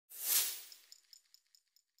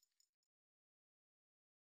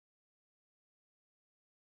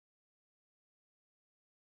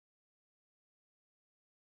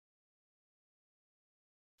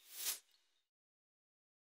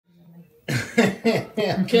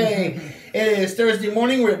Okay, it is Thursday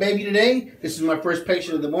morning. We're at Baby today. This is my first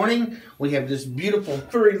patient of the morning. We have this beautiful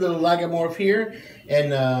furry little lagomorph here,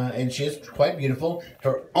 and she is quite beautiful.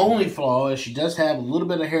 Her only flaw is she does have a little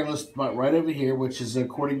bit of hairless spot right over here, which is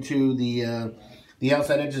according to the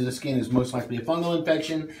outside edge of the skin is most likely a fungal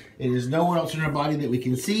infection. It is nowhere else in her body that we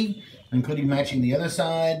can see, including matching the other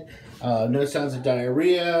side. No signs of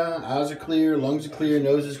diarrhea. Eyes are clear, lungs are clear,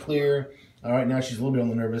 nose is clear. All right, now she's a little bit on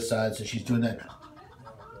the nervous side, so she's doing that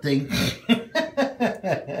thing.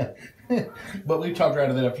 But we've talked her out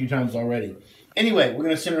of that a few times already. Anyway, we're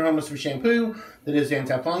going to send her home with some shampoo that is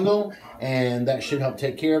antifungal, and that should help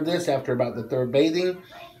take care of this after about the third bathing.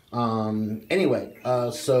 Anyway,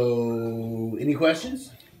 so any questions?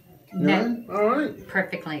 No. All right.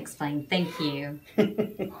 Perfectly explained. Thank you.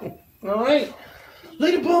 All right.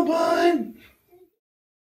 Lady Pompon!